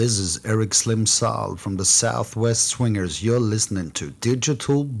This is Eric Slim Sal from the Southwest Swingers. You're listening to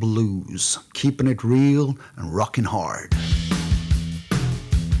Digital Blues, keeping it real and rocking hard.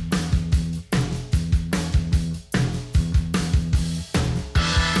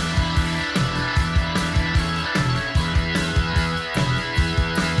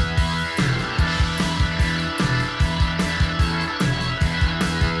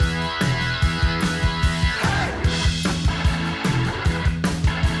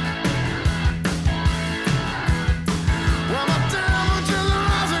 Well, my temperature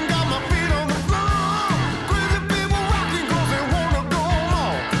rising, got my feet on the floor. Crazy people rocking 'cause they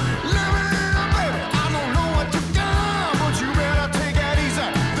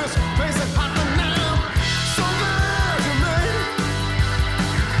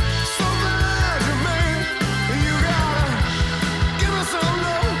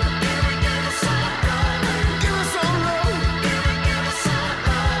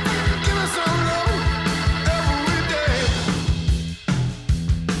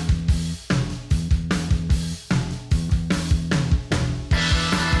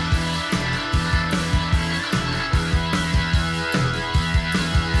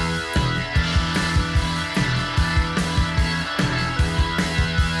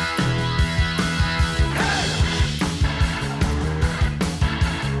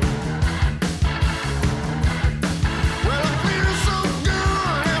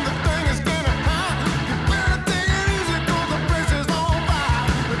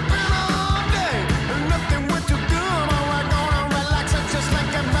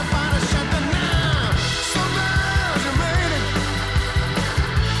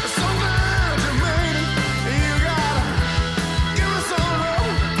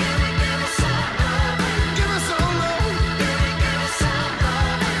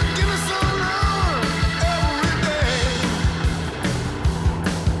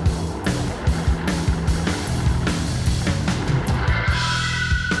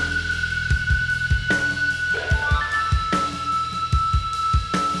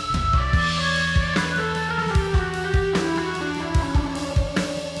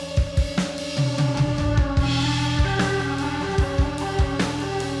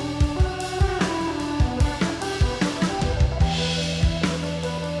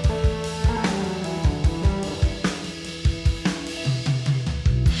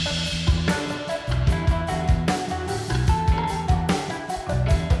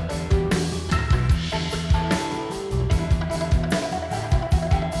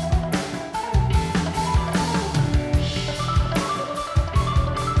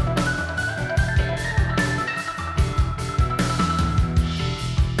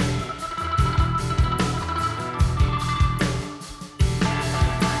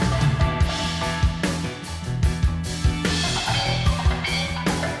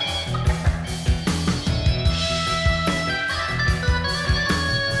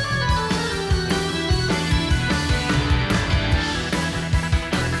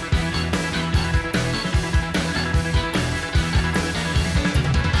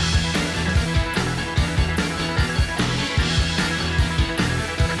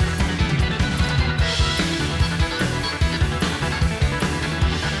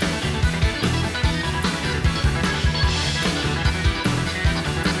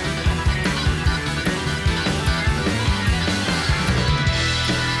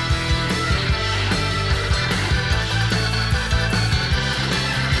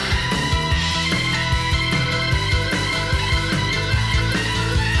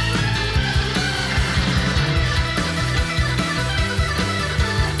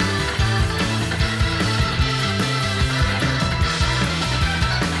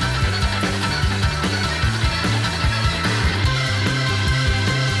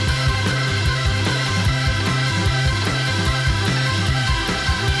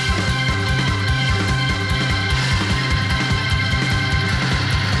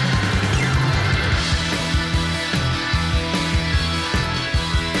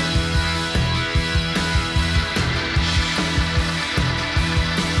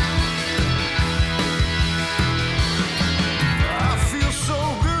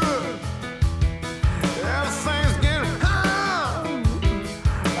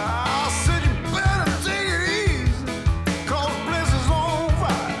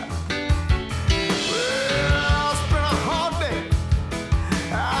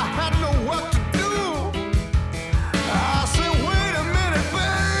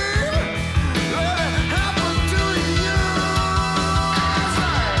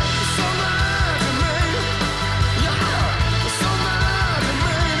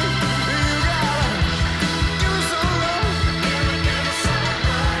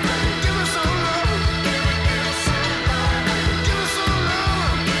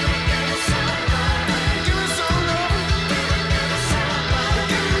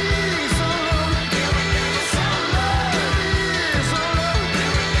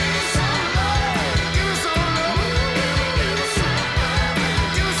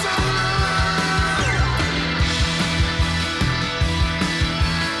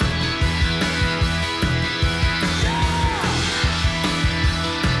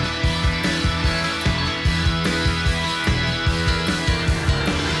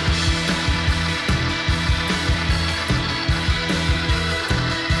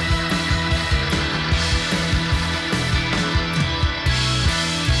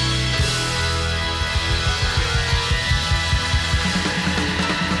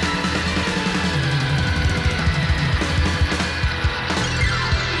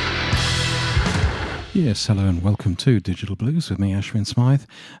Yes, hello and welcome to Digital Blues with me, Ashwin Smythe.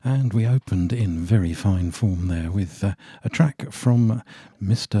 And we opened in very fine form there with a track from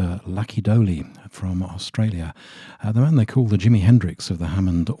Mr. Lucky Doley from Australia, the man they call the Jimi Hendrix of the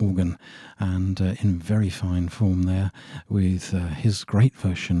Hammond organ, and in very fine form there with his great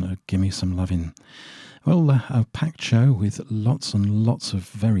version of Gimme Some Lovin'. Well, a packed show with lots and lots of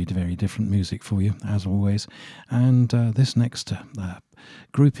very, very different music for you, as always. And this next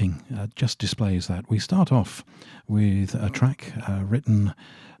grouping just displays that. We start off with a track written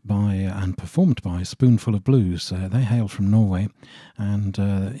by and performed by Spoonful of Blues. They hail from Norway, and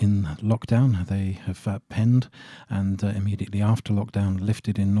in lockdown they have penned, and immediately after lockdown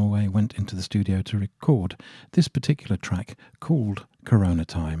lifted in Norway, went into the studio to record this particular track called Corona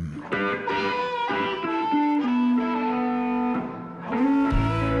Time.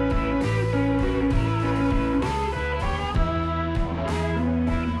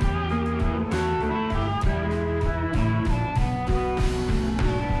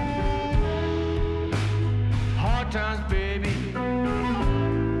 Times, baby.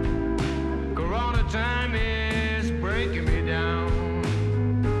 Corona time is breaking me down.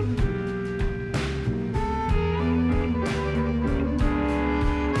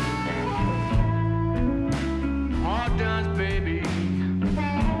 Hard times, baby.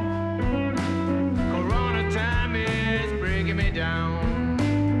 Corona time is breaking me down.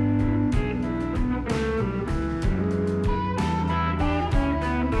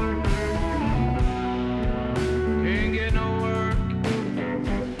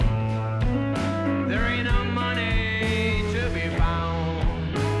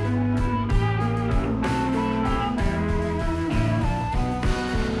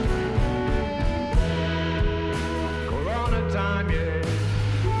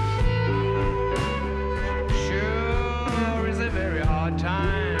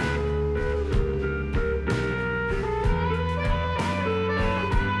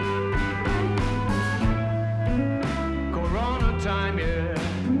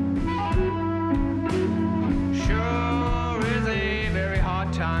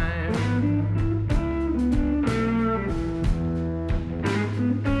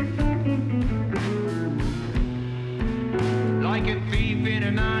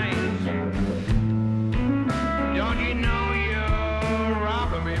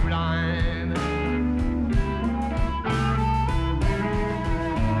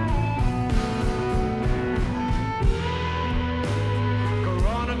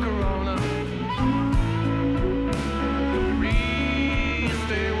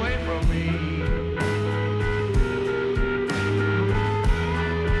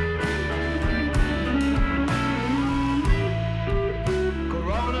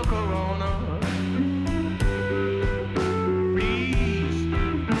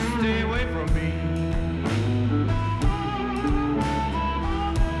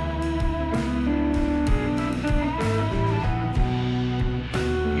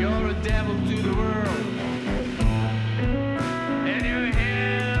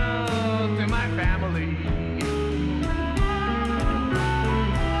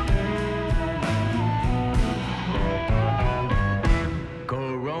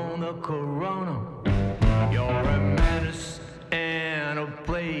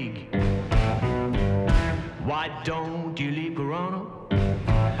 Don't you leave Corona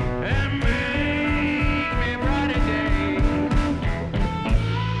and make me bright day.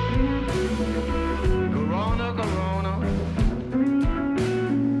 Corona, Corona,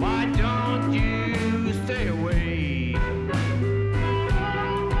 why don't you stay away?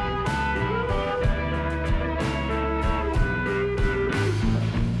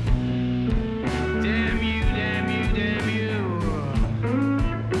 Damn you, damn you, damn you.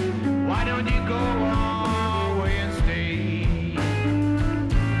 Why don't you go on?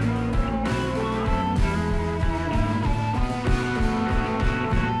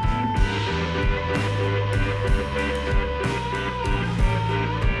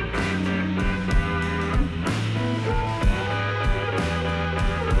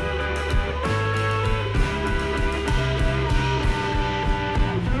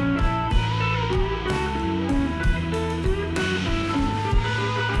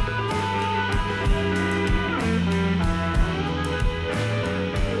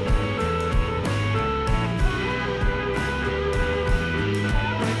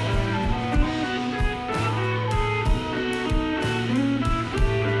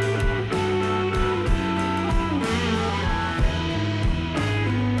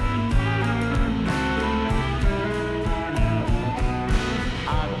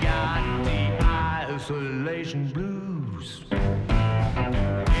 Isolation blues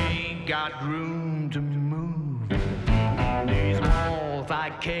ain't got room to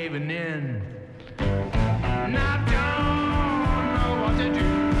caving in. And I don't know what to do.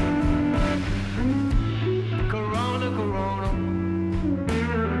 Corona, Corona,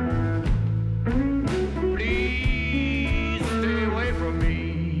 please stay away from me.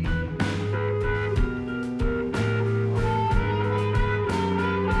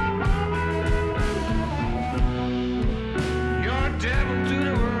 You're a devil to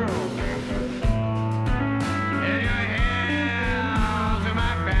the world, and you're hell to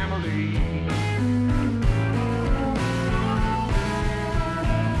my family.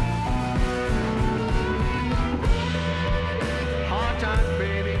 Hard times,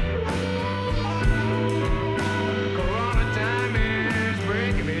 baby. Corona time is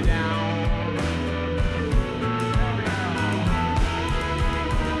breaking me down.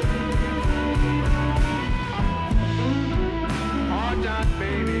 Hard times,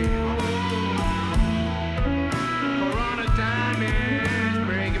 baby. Corona time is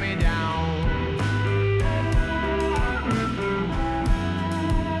breaking me down.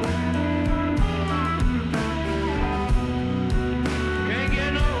 Can't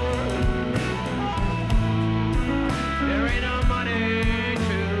get no. There ain't no money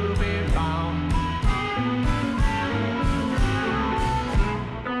to be found.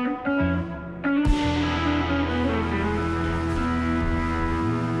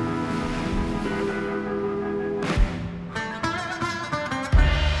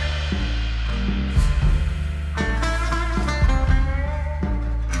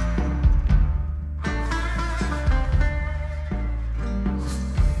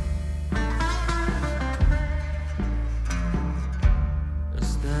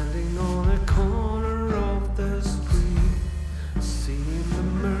 Standing on a corner of the street, seeing the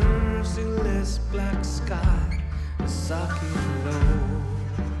merciless black sky sucking low,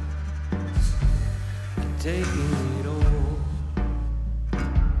 taking it all.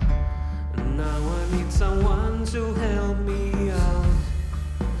 And now I need someone to help me out.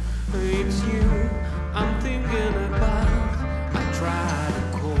 It's you I'm thinking about. I try to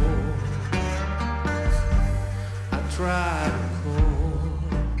call, I try to call.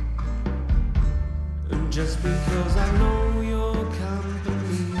 And just because I know your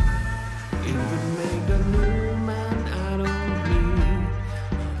company, it would make a new man out of me,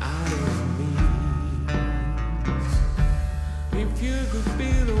 out of me. If you could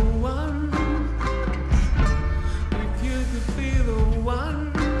be the one, if you could be the one,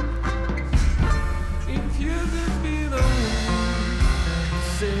 if you could be the one to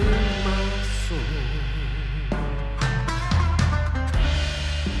save my soul.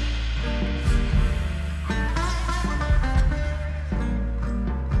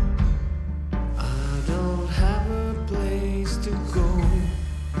 I don't have a place to go.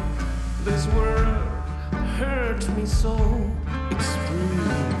 This world hurts me so. It's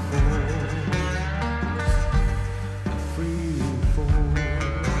free fall.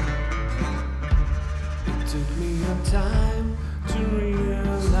 It took me a time to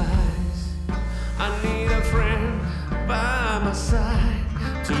realize I need a friend by my side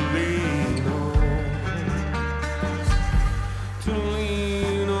to lean on, to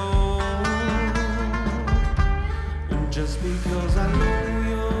lean on. And just because I know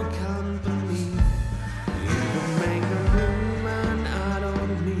your company, it will make a new man out of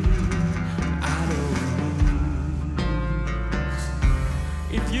me, out of me.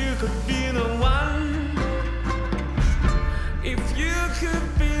 If you could be the one, if you could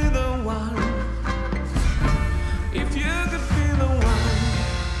be the one, if you could be the one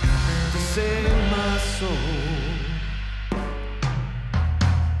to save my soul.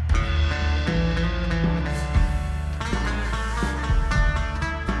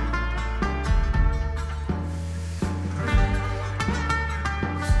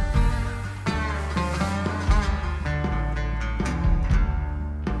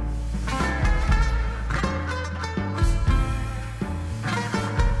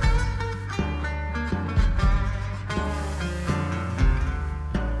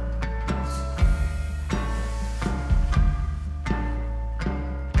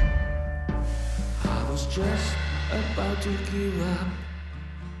 Just about to give up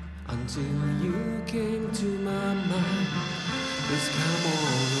until you came to my mind. Please come on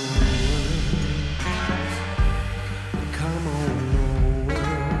over, come on over.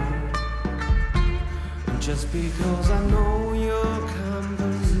 Just because I know your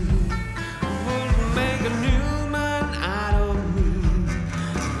company would make a new man out of me,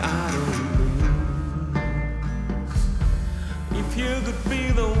 out of me. If you could be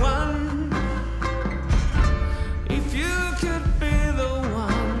the one, if you could be the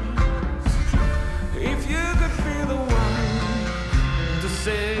one, if you could be the one to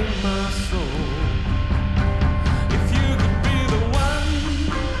say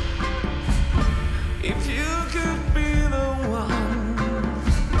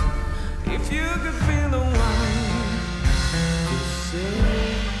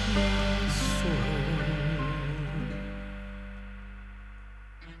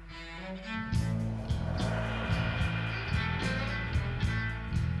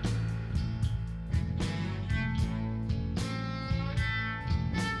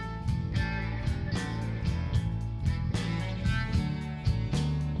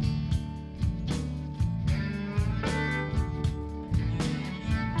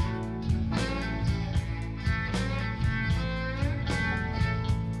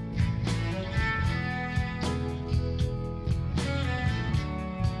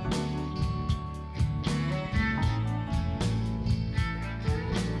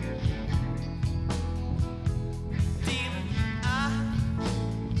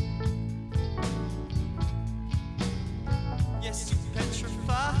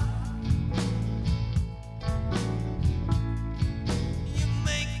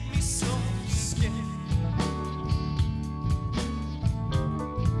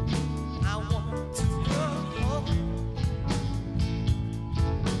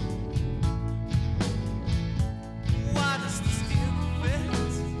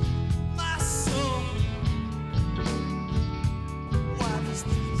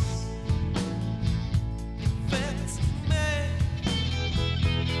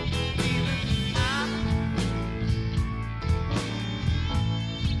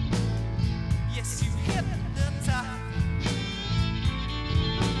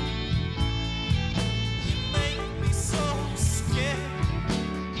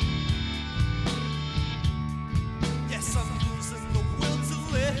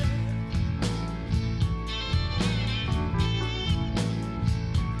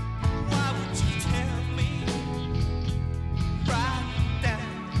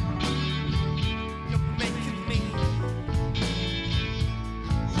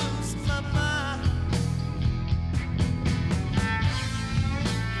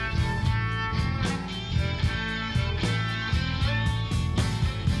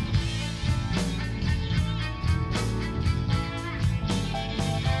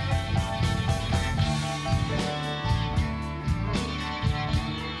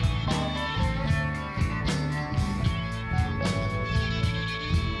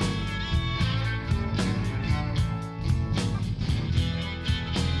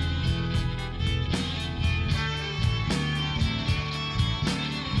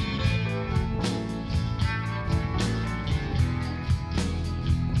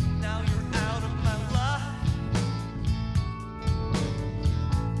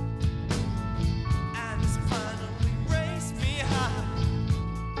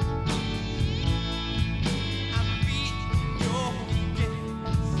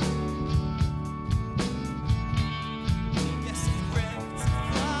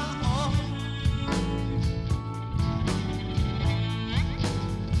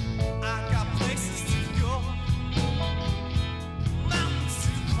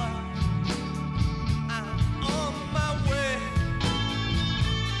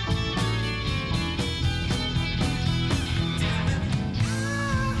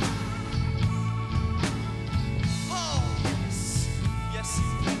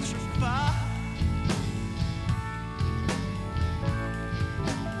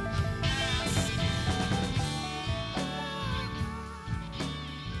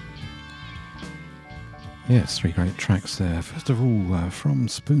Yes, three great tracks there. First of all, from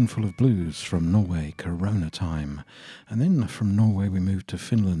Spoonful of Blues from Norway, Corona Time. And then from Norway we moved to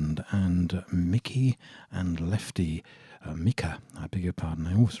Finland and Mickey and Lefty, Mika, I beg your pardon,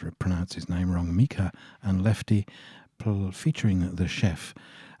 I always pronounce his name wrong, Mika and Lefty, featuring The Chef.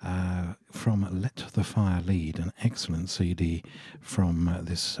 From Let the Fire Lead, an excellent CD from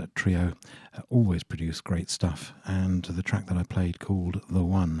this trio. Always produce great stuff. And the track that I played called The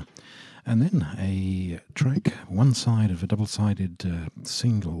One. And then a track, one side of a double-sided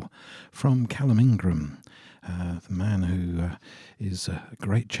single from Callum Ingram, the man who is a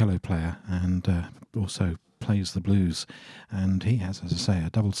great cello player and also plays the blues. And he has, as I say, a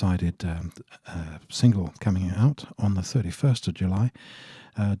double-sided single coming out on the 31st of July.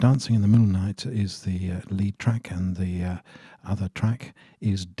 Dancing in the Moonlight is the lead track, and the other track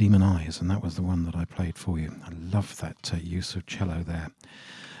is Demon Eyes, and that was the one that I played for you. I love that use of cello there.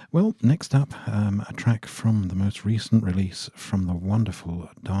 Well, next up, a track from the most recent release from the wonderful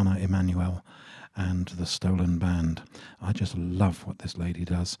Dana Emanuel and the Stolen Band. I just love what this lady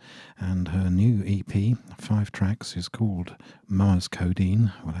does, and her new EP, 5 tracks, is called Mars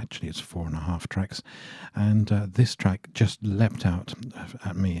Codeine. Well, actually it's 4.5 tracks, and this track just leapt out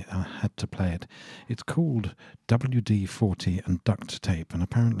at me. I had to play it. It's called WD-40 and Duct Tape, and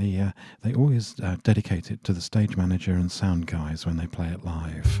apparently they always dedicate it to the stage manager and sound guys when they play it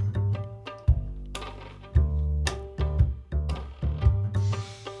live.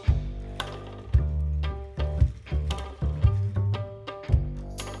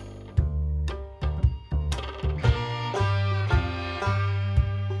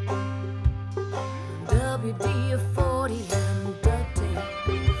 WD-40 and duct tape.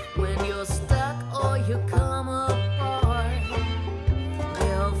 When you're stuck or you come apart,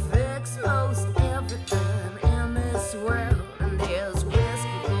 they'll fix most everything in this world, and there's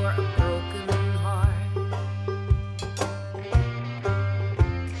whiskey for a broken heart.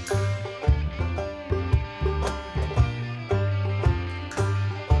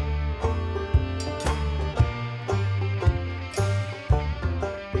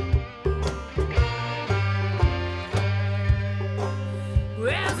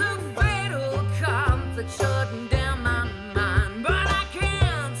 There's a fatal conflict shutting down my mind, but I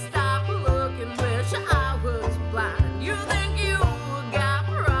can't stop looking, wish I was blind. You think you got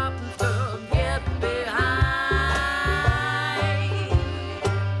problems, girl, get behind.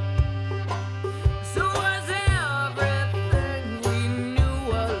 So was everything we knew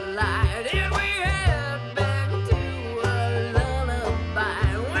a lie? Did we head back to a lullaby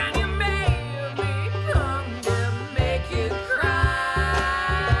when you made me come to make you cry?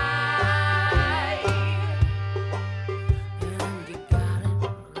 And you gotta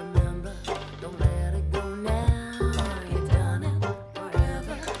remember, don't let it go now. You done it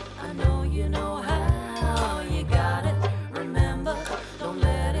forever. I know you know how. You got it. Remember, don't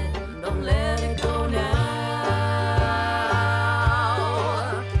let it go now.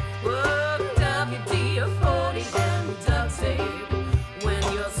 Oh, WD-40 and duct tape. When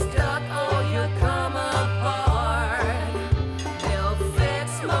you're stuck or you come apart, they'll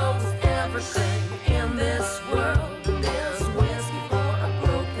fix most everything in this world. There's whiskey for a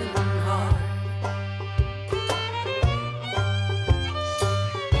broken heart.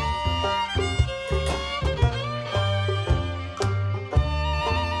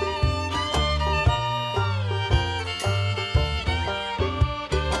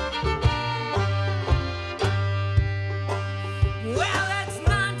 Well, it's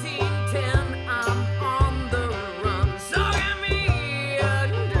 1910, I'm on the run. So give me a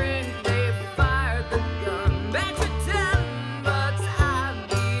drink, they fired the gun. Bet you $10 I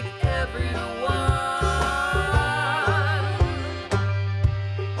beat everyone.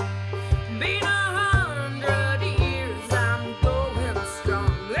 Been 100 years, I'm going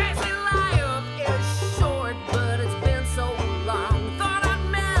strong. They say life is short, but it's been so long. Thought I'd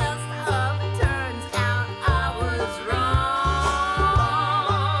messed up, turns out I was wrong.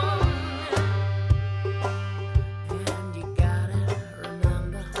 And you gotta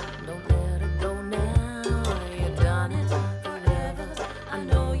remember, don't let it go now. You done it forever. I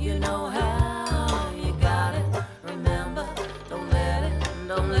know you know how. You got it. Remember, don't let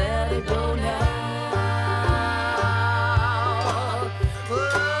it go now.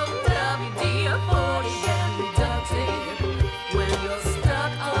 Oh, WD-40 and duct tape. When you're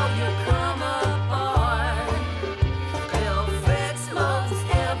stuck or you come apart, they'll fix most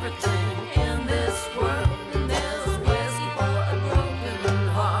everything in this world. And there's whiskey for a broken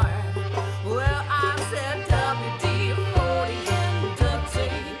heart. Well, I said WD-40 and duct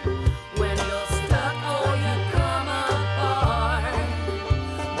tape. When you're stuck or you come apart,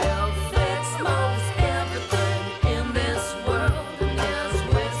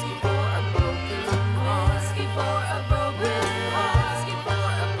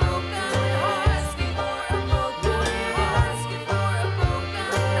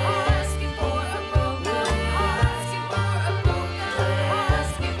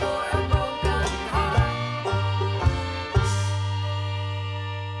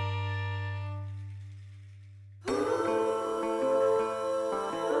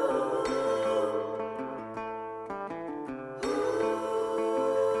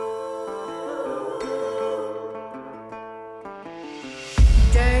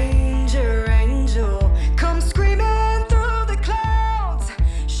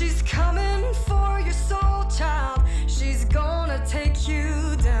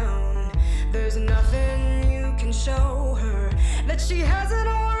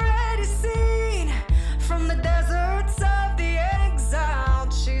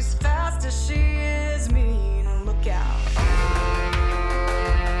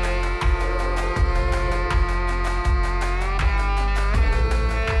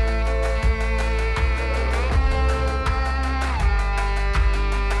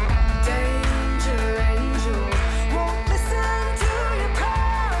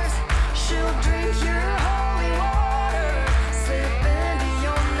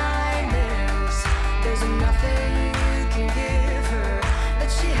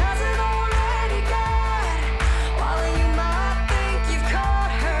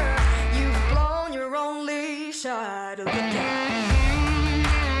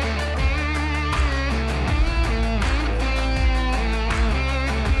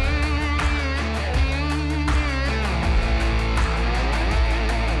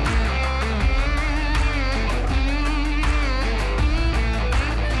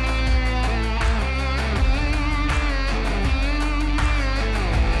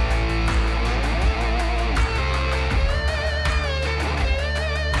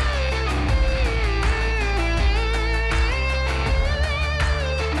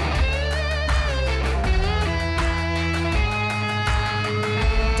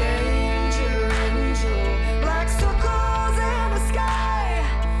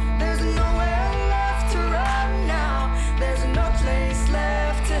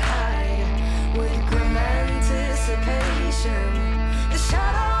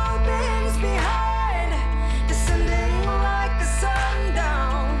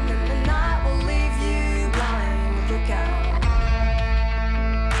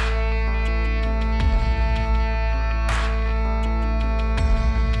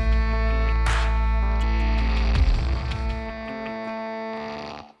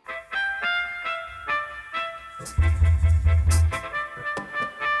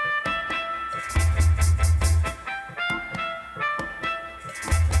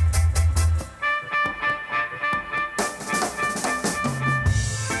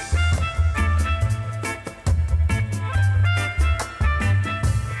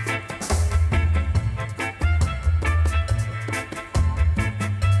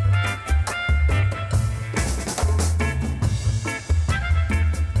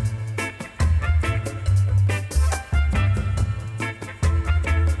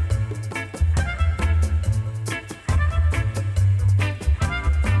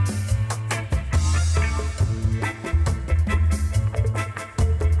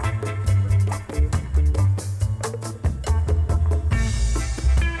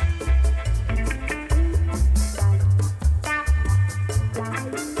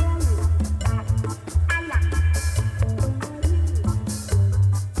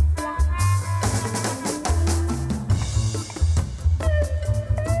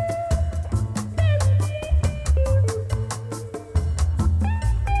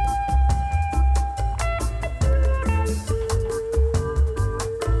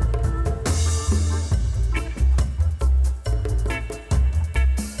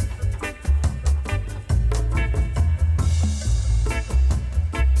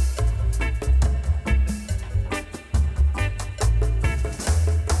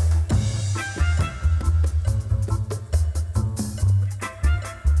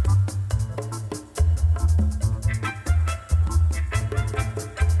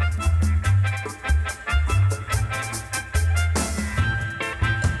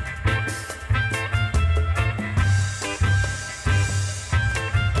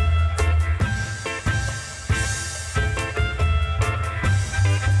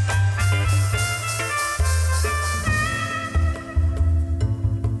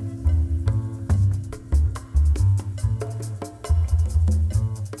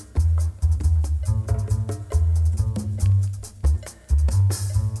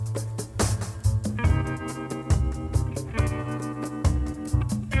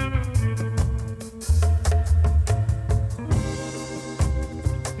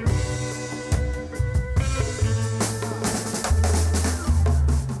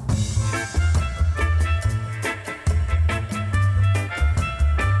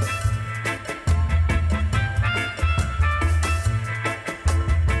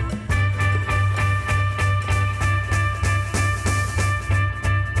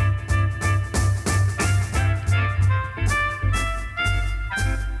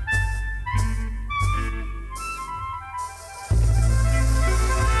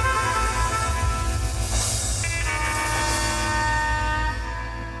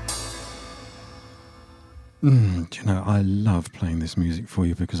 Do you know, I love playing this music for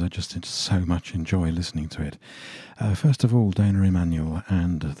you because I just so much enjoy listening to it. First of all, Dana Emanuel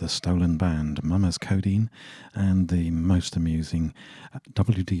and the Stolen Band, Mama's Codeine, and the most amusing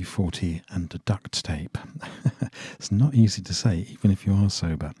WD-40 and Duct Tape. It's not easy to say, even if you are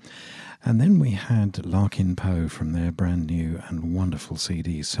sober. And then we had Larkin Poe from their brand new and wonderful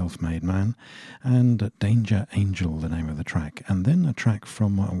CD, Self-Made Man, and Danger Angel, the name of the track. And then a track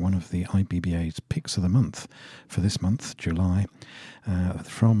from one of the IBBA's picks of the month for this month, July,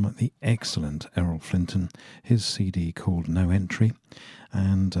 from the excellent Errol Flinton, his CD called No Entry.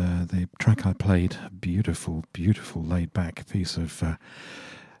 And the track I played, beautiful, beautiful laid-back piece of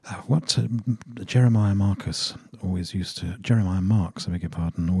what Jeremiah Marks, I beg your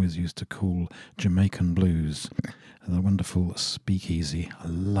pardon, always used to call Jamaican blues. The wonderful Speakeasy. I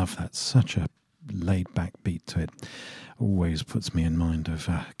love that. Such a laid-back beat to it. Always puts me in mind of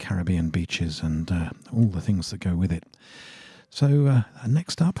Caribbean beaches and all the things that go with it. So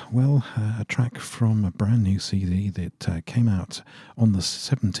next up, well, a track from a brand new CD that came out on the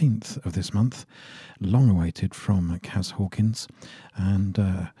 17th of this month, long awaited, from Kaz Hawkins, and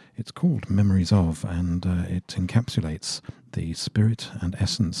it's called Memories Of, and it encapsulates the spirit and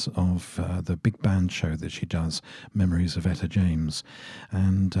essence of the big band show that she does, Memories of Etta James,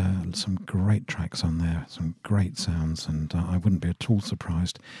 and some great tracks on there, some great sounds, and I wouldn't be at all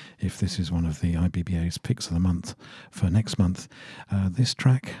surprised if this is one of the IBBA's picks of the month for next month. This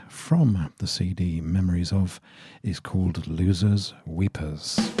track from the CD Memories Of is called Losers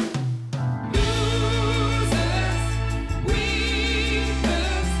Weepers.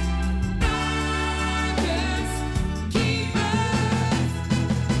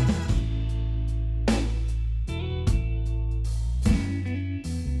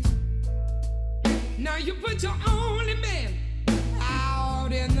 You put your only man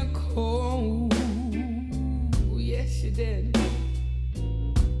out in the cold. Yes, you did.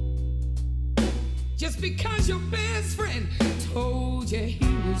 Just because your best friend told you he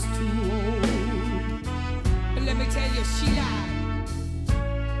was too old. But let me tell you, she lied.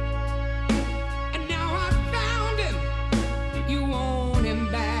 And now I found him. You want him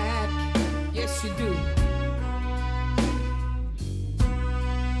back. Yes, you do.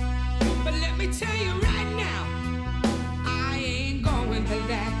 But let me tell you right now, I ain't going for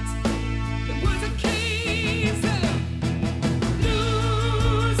that. It was a case of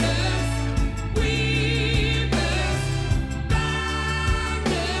losers, weepers,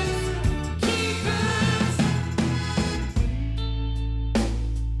 finders, keepers.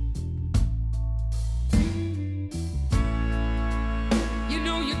 You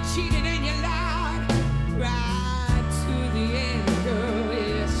know you cheated and you lied right to the end, girl.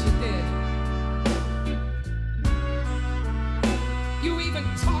 Yes, you did. You even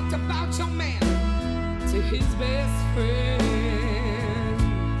talked about your man to his best friend.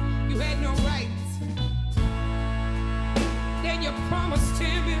 You had no right. Then you promised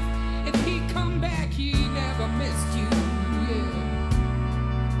him if he'd come back, he never missed you. Yeah.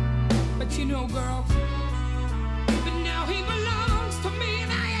 But you know, girl, but now he belongs to me,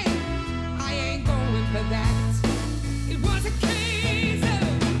 and I ain't going for that. It was a case of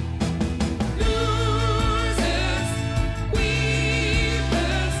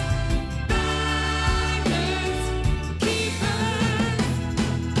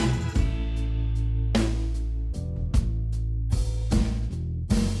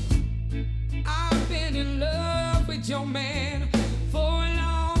your man for a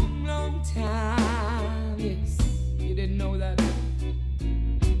long, long time. Yes, you didn't know that.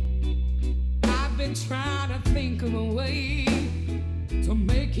 I've been trying to think of a way to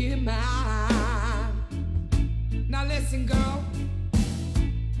make it mine. Now listen, girl,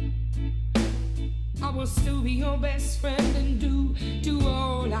 I will still be your best friend and do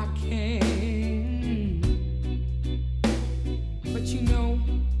all I can. But you know,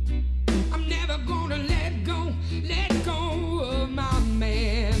 I'm never gonna let go of my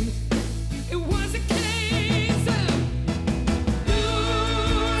man. It was a case of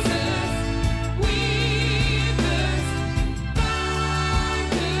losers, weepers,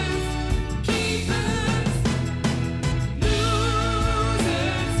 finders, keepers.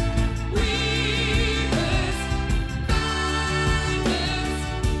 Losers, weepers, finders,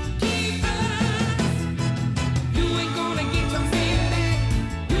 keepers. You ain't gonna get your man back.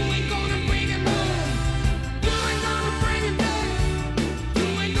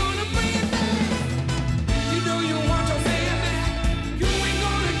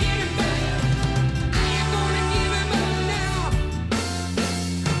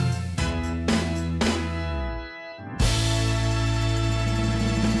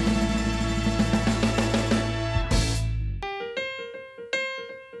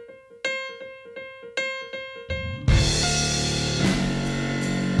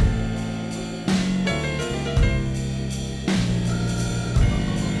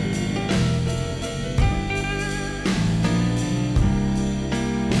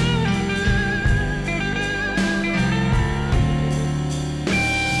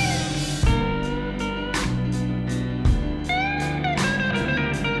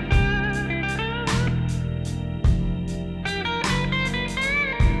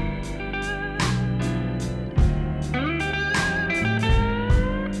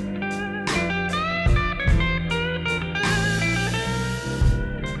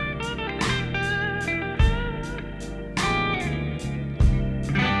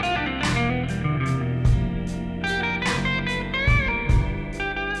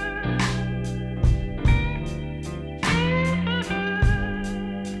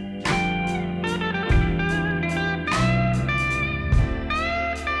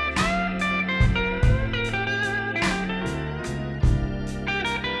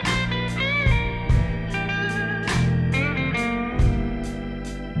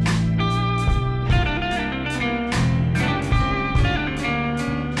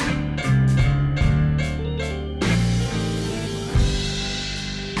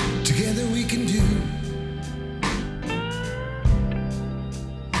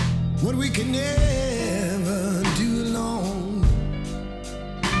 what we can never do alone.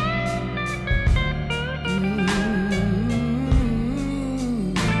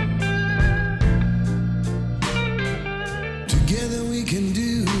 Together we can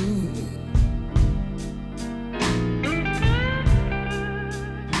do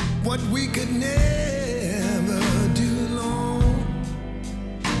what we could never do alone.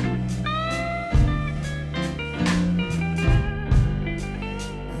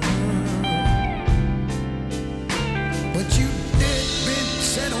 But you dead been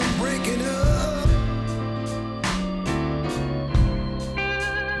set on breaking up,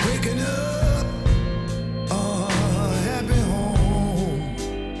 breaking up our happy home.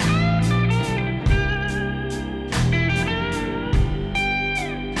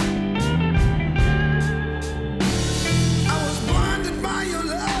 I was blinded by your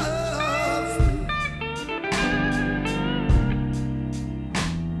love,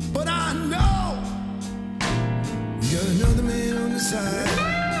 but I know you got another man on the side.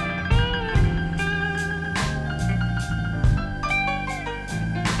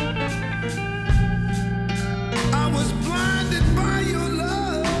 I was blinded by your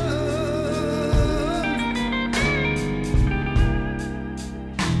love,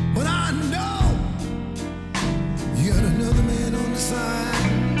 but I know you got another man on the side.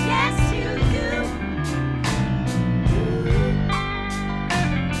 Yes, you do.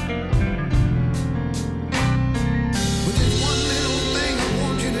 But there's one little thing I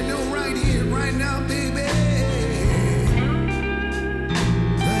want you to know right here, right now, baby.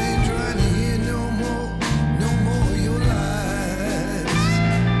 I ain't trying to hear no more of your lies.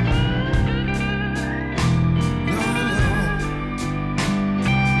 No, no.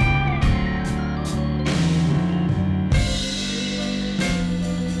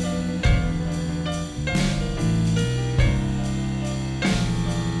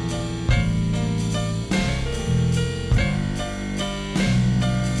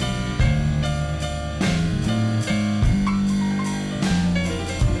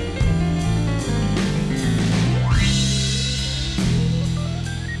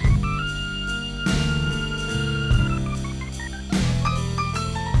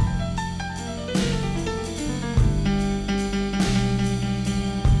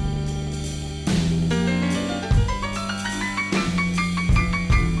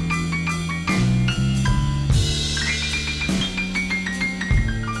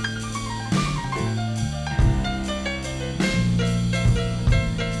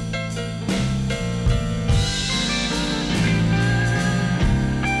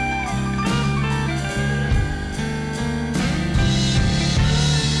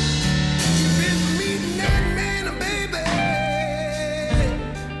 You've been meeting that man, baby,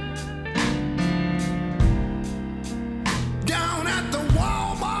 down at the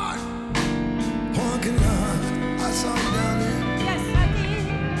Walmart parking lot. I saw you down there. Yes, I did.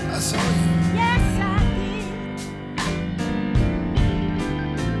 I saw you. Yes, I did.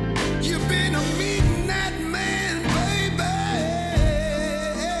 You've been meeting that man, baby,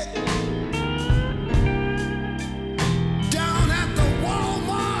 down at the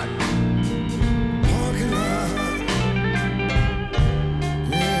Walmart parking lot.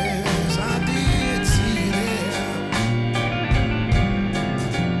 Yes, I did see you there.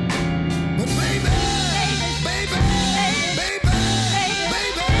 But baby,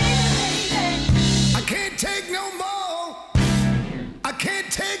 I can't take no more. I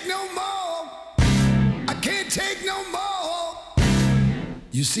can't take no more. I can't take no more.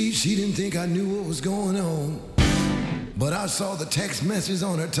 You see, she didn't think I knew what was going on, but I saw the text message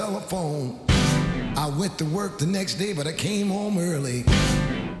on her telephone. I went to work the next day, but I came home early.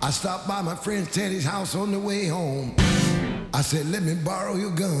 I stopped by my friend Teddy's house on the way home. I said, let me borrow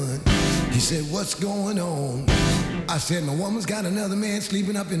your gun. He said, what's going on? I said, my woman's got another man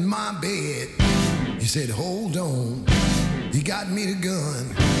sleeping up in my bed. He said, hold on. He got me the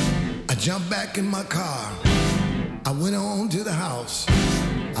gun. I jumped back in my car. I went on to the house.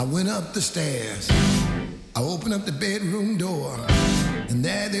 I went up the stairs. I opened up the bedroom door, and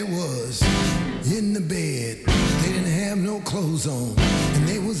there they was in the bed. They didn't have no clothes on, and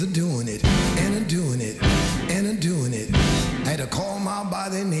they was a-doing it, and a-doing it, and a-doing it. I had to call them out by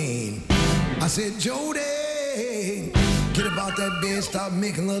their name. I said, Jody, get about that bed, stop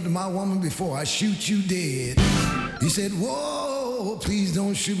making love to my woman before I shoot you dead. He said, whoa, please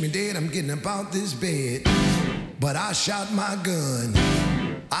don't shoot me dead, I'm getting about this bed. But I shot my gun.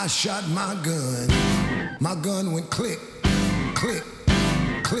 I shot my gun. My gun went click, click,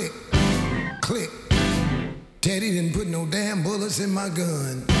 click, click. Teddy didn't put no damn bullets in my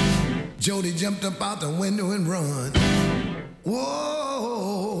gun. Jody jumped up out the window and run.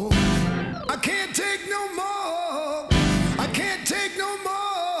 Whoa,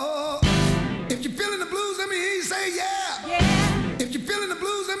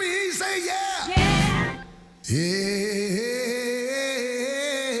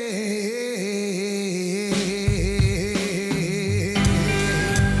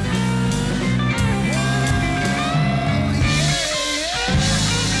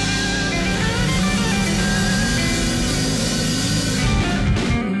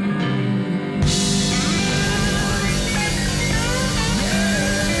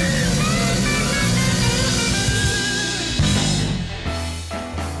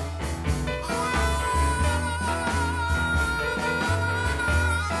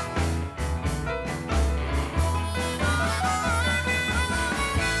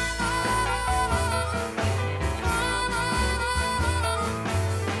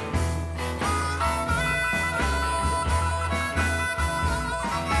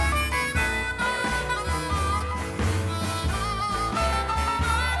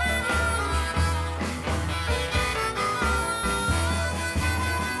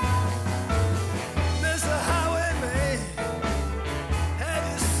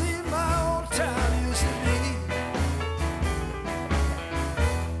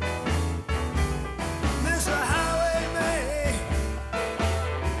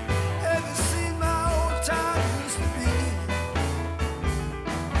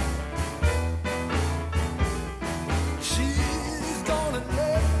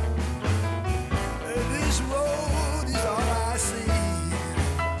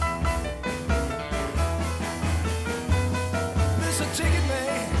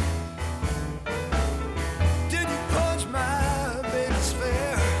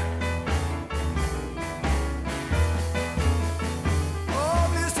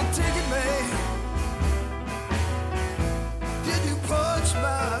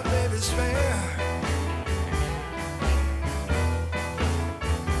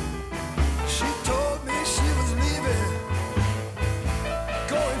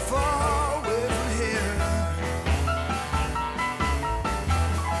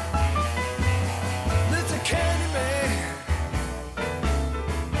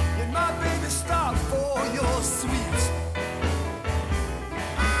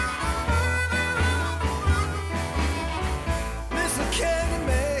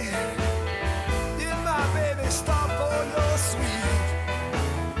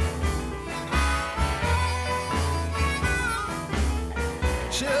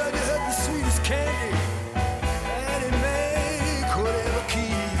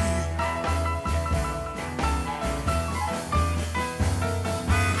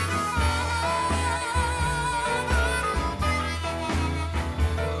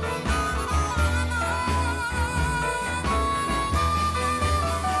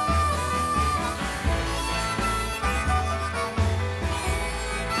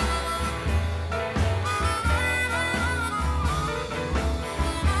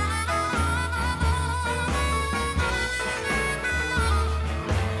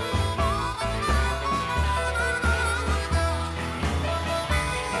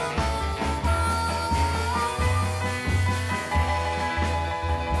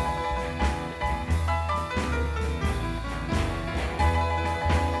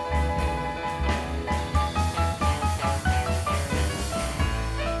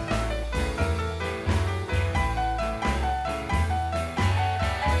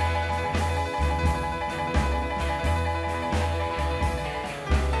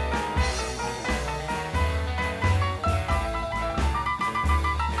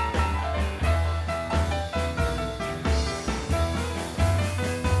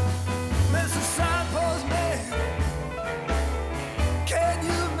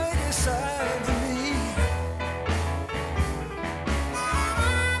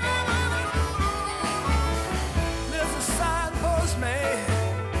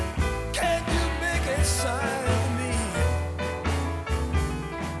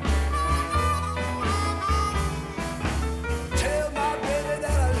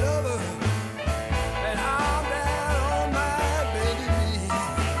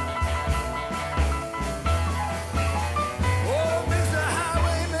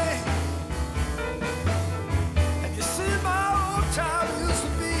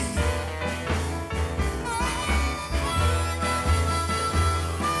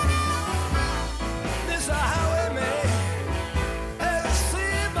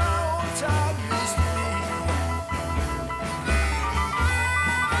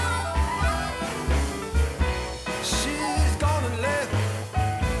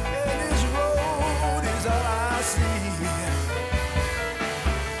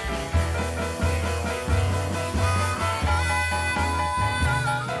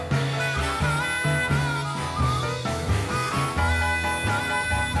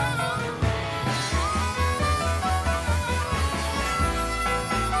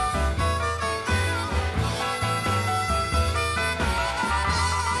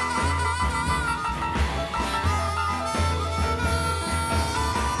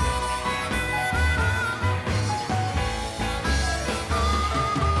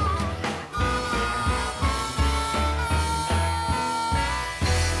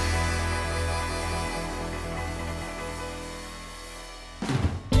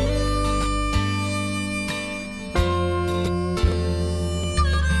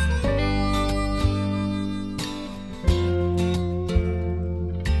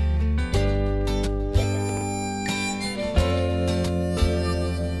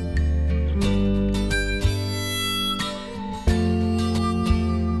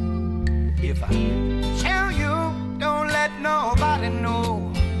 if I tell you, don't let nobody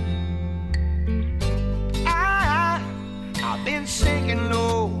know. I've been sinking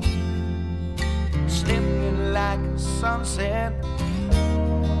low, slipping like a sunset,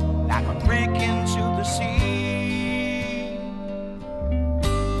 like a brick into the sea.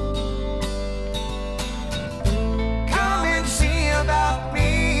 Come and see about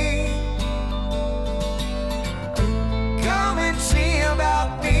me. Come and see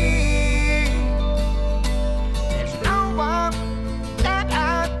about me. There's no one that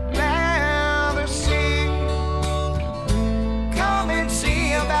I'd rather see. Come and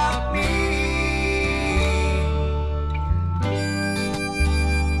see about me.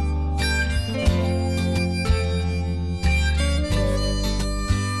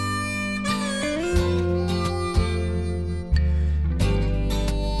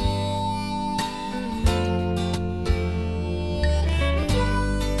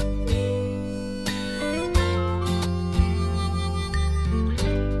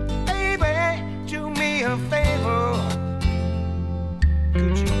 Baby, do me a favor.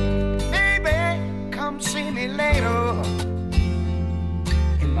 Could you maybe come see me later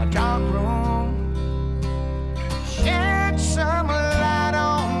in my dark room? Shed some light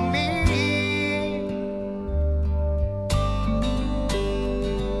on me.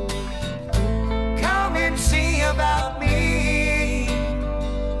 Come and see about me.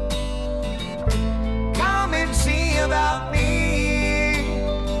 Come and see about me.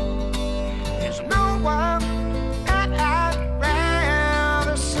 There's no one that I'd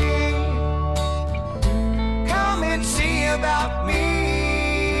rather see. Come and see about me.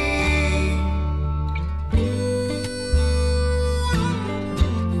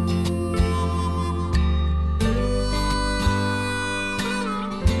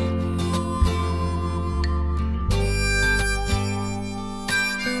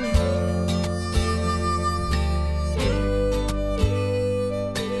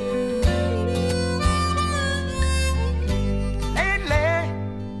 Lately,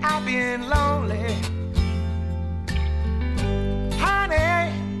 I've been lonely.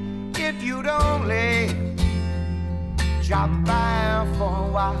 Honey, if you'd only drop by for a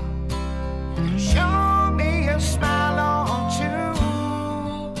while, show me a smile on too.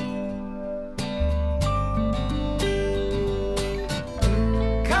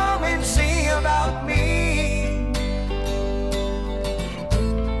 Come and see about me.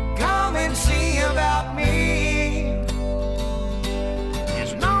 Come and see about me.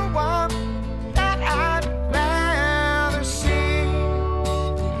 There's no one that I'd rather see.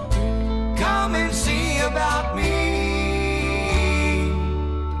 Come and see about me.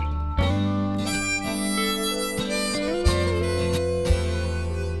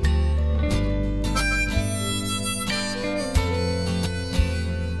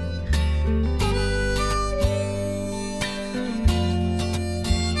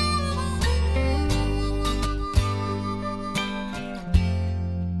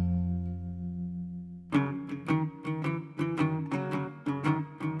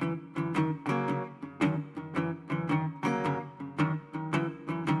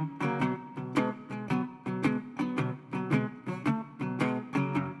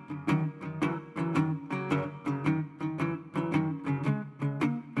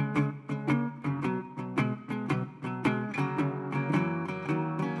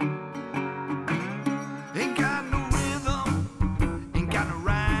 Ain't got no rhythm, ain't got no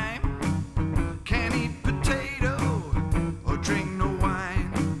rhyme. Can't eat potato or drink no wine.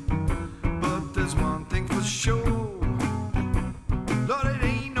 But there's one thing for sure, Lord, it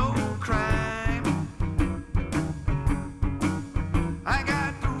ain't no crime. I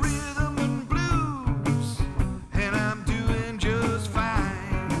got the rhythm and blues, and I'm doing just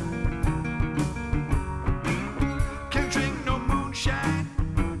fine. Can't drink no moonshine,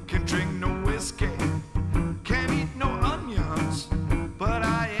 can't drink no whiskey. Can't eat no onions, but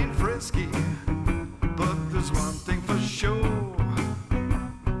I ain't frisky. But there's one thing for sure,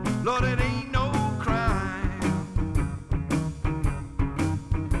 Lord, it ain't no crime.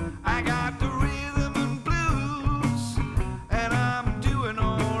 I got the rhythm and blues, and I'm doing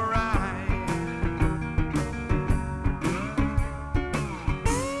alright.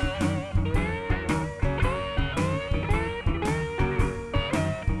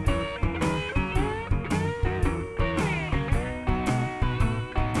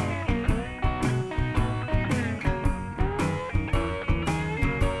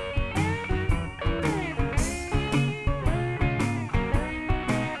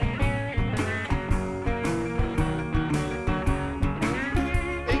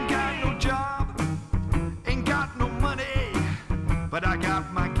 Ain't got no job, ain't got no money, but I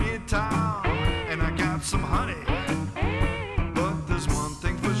got my guitar.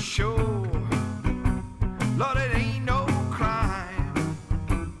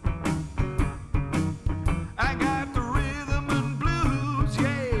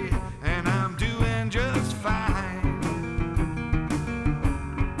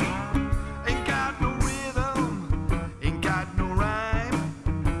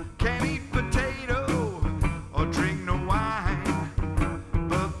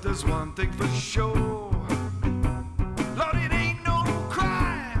 there's one thing for sure. Lord, it ain't no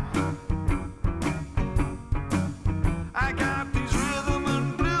crime. I got these rhythm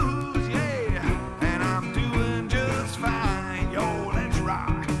and blues, yeah, and I'm doing just fine. Yo, let's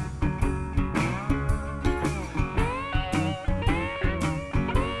rock.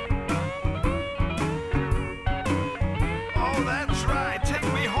 Oh, that's right,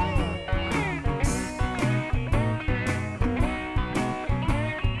 take me home.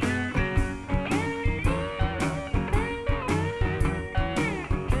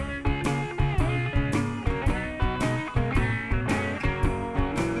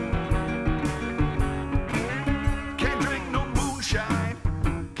 Can't drink no moonshine,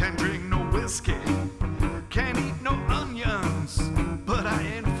 can't drink no whiskey, can't eat no onions, but I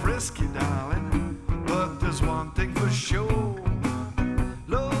ain't frisky, darling. But there's one thing for sure,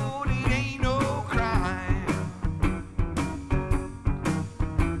 Lord, it ain't no crime.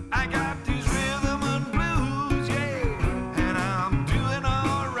 I got these rhythm and blues, yeah, and I'm doing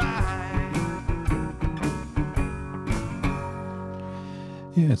alright.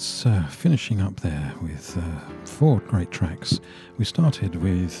 Yeah, it's finishing up there with 4 great tracks. We started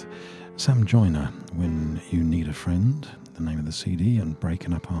with Sam Joyner, When You Need a Friend, the name of the CD, and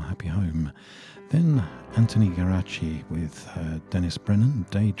Breaking Up Our Happy Home. Then Anthony Garacci with Dennis Brennan,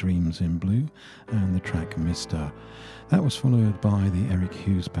 Daydreams in Blue, and the track Mister. That was followed by the Eric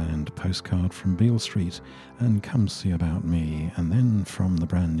Hughes Band, Postcard from Beale Street, and Come See About Me, and then from the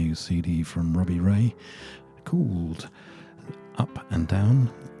brand new CD from Robbie Ray, called Up and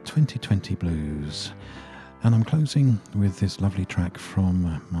Down 2020 Blues. And I'm closing with this lovely track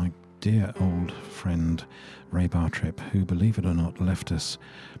from my dear old friend Ray Bartrip, who, believe it or not, left us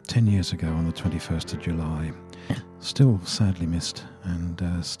 10 years ago on the 21st of July. Still sadly missed, and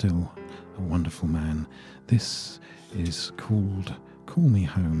still a wonderful man. This is called Call Me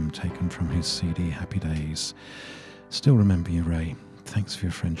Home, taken from his CD Happy Days. Still remember you, Ray. Thanks for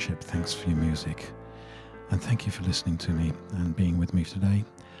your friendship, thanks for your music, and thank you for listening to me and being with me today.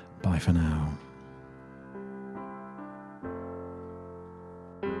 Bye for now.